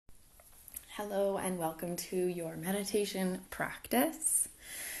Hello and welcome to your meditation practice.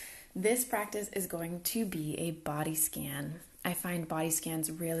 This practice is going to be a body scan. I find body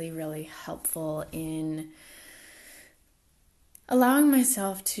scans really helpful in allowing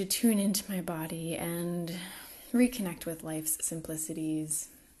myself to tune into my body and reconnect with life's simplicities.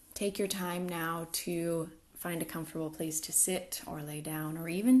 Take your time now to find a comfortable place to sit or lay down or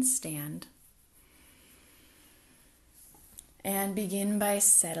even stand. And begin by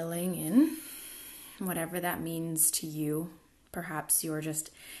settling in, whatever that means to you. Perhaps you're just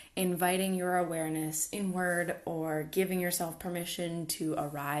inviting your awareness inward or giving yourself permission to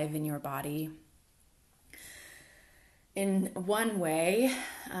arrive in your body. In one way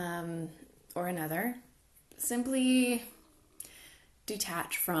or another, simply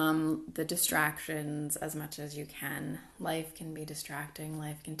detach from the distractions as much as you can. Life can be distracting.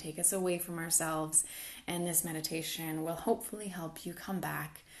 Life can take us away from ourselves. And this meditation will hopefully help you come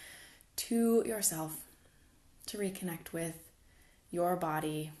back to yourself, to reconnect with your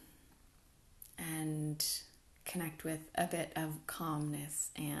body and connect with a bit of calmness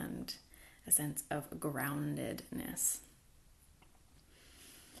and a sense of groundedness.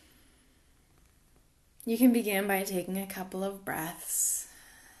 You can begin by taking a couple of breaths,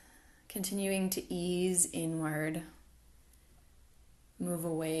 continuing to ease inward, move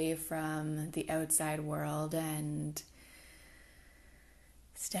away from the outside world and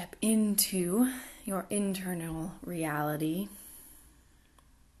step into your internal reality.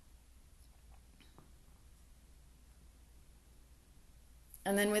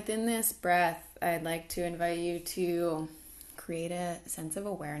 And then within this breath, I'd like to invite you to create a sense of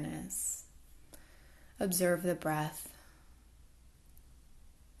awareness. Observe the breath.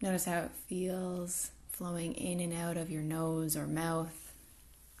 Notice how it feels flowing in and out of your nose or mouth.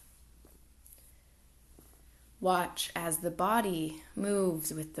 Watch as the body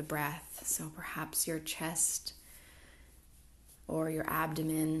moves with the breath. So perhaps your chest or your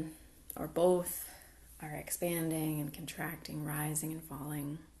abdomen or both are expanding and contracting, rising and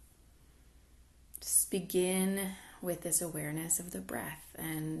falling. Just begin with this awareness of the breath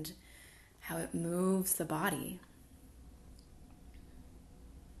and how it moves the body.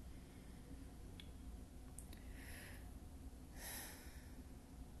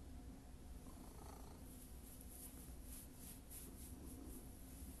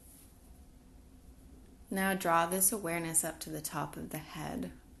 Now draw this awareness up to the top of the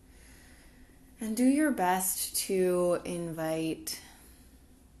head and do your best to invite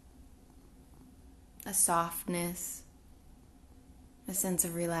a softness, a sense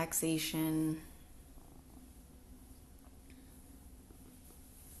of relaxation.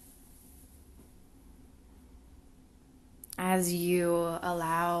 As you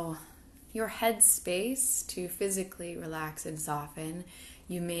allow your head space to physically relax and soften,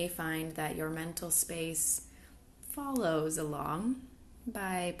 you may find that your mental space follows along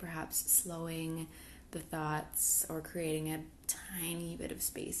by perhaps slowing the thoughts or creating a tiny bit of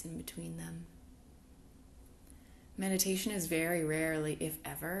space in between them. Meditation is very rarely, if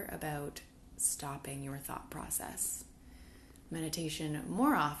ever, about stopping your thought process. Meditation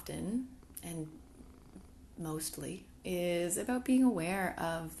more often, and mostly, is about being aware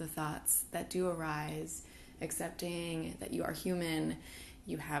of the thoughts that do arise, accepting that you are human,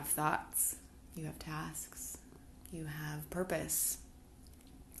 you have thoughts, you have tasks, you have purpose.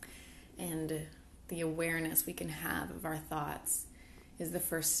 And the awareness we can have of our thoughts is the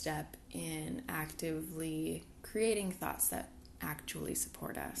first step in actively creating thoughts that actually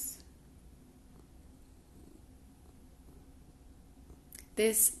support us.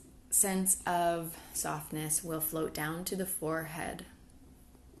 This sense of softness will float down to the forehead.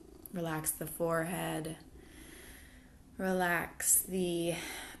 Relax the forehead. Relax the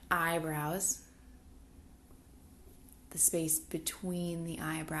eyebrows, the space between the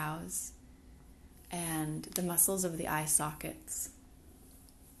eyebrows, and the muscles of the eye sockets.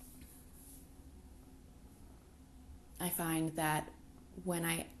 I find that when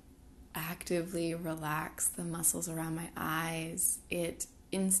I actively relax the muscles around my eyes, it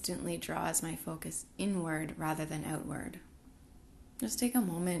instantly draws my focus inward rather than outward. Just take a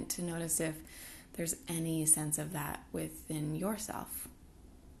moment to notice if there's any sense of that within yourself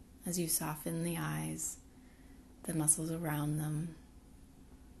as you soften the eyes, the muscles around them.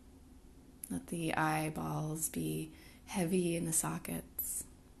 Let the eyeballs be heavy in the sockets.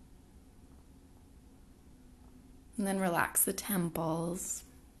 And then relax the temples,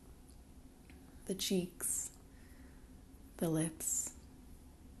 the cheeks, the lips.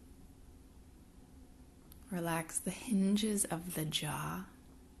 Relax the hinges of the jaw,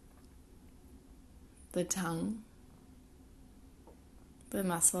 the tongue, the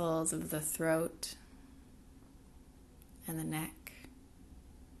muscles of the throat and the neck.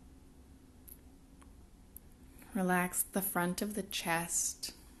 Relax the front of the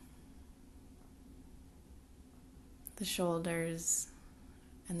chest, the shoulders,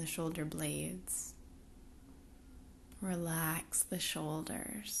 and the shoulder blades. Relax the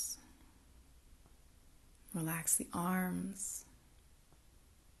shoulders. Relax the arms,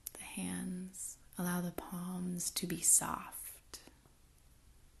 the hands. Allow the palms to be soft.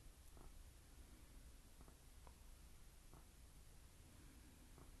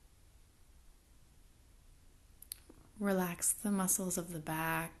 Relax the muscles of the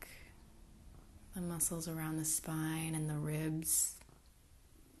back, the muscles around the spine and the ribs.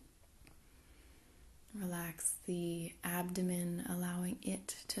 Relax the abdomen, allowing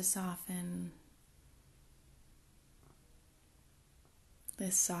it to soften.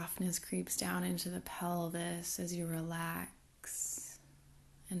 This softness creeps down into the pelvis as you relax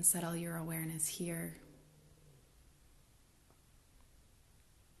and settle your awareness here.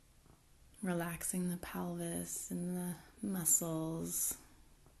 Relaxing the pelvis and the muscles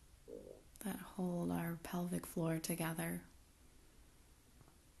that hold our pelvic floor together.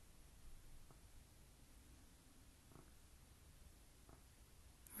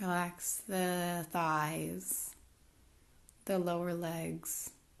 Relax the thighs, the lower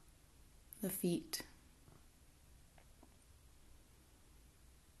legs, the feet.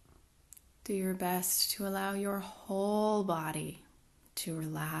 Do your best to allow your whole body to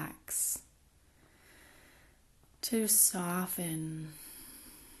relax, to soften.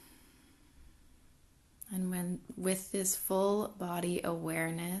 And with this full body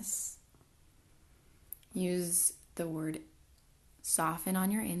awareness, use the word soften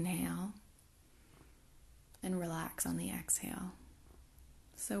on your inhale and relax on the exhale.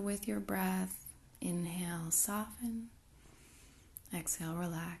 So with your breath, inhale, soften, exhale,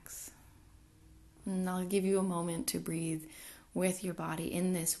 relax. And I'll give you a moment to breathe with your body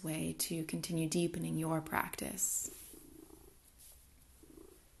in this way to continue deepening your practice.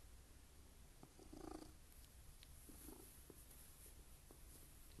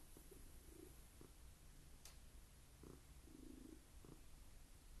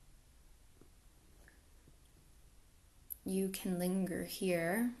 You can linger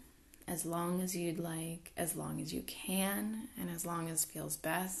here as long as you'd like, as long as you can, and as long as feels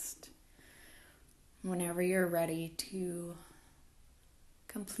best. Whenever you're ready to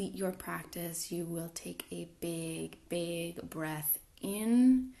complete your practice, you will take a big, big breath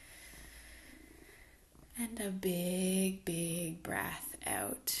in and a big, big breath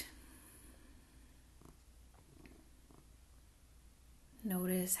out.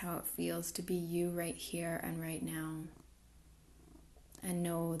 Notice how it feels to be you right here and right now. And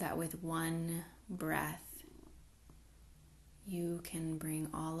know that with one breath, you can bring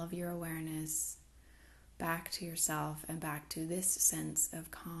all of your awareness back to yourself and back to this sense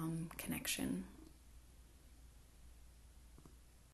of calm connection.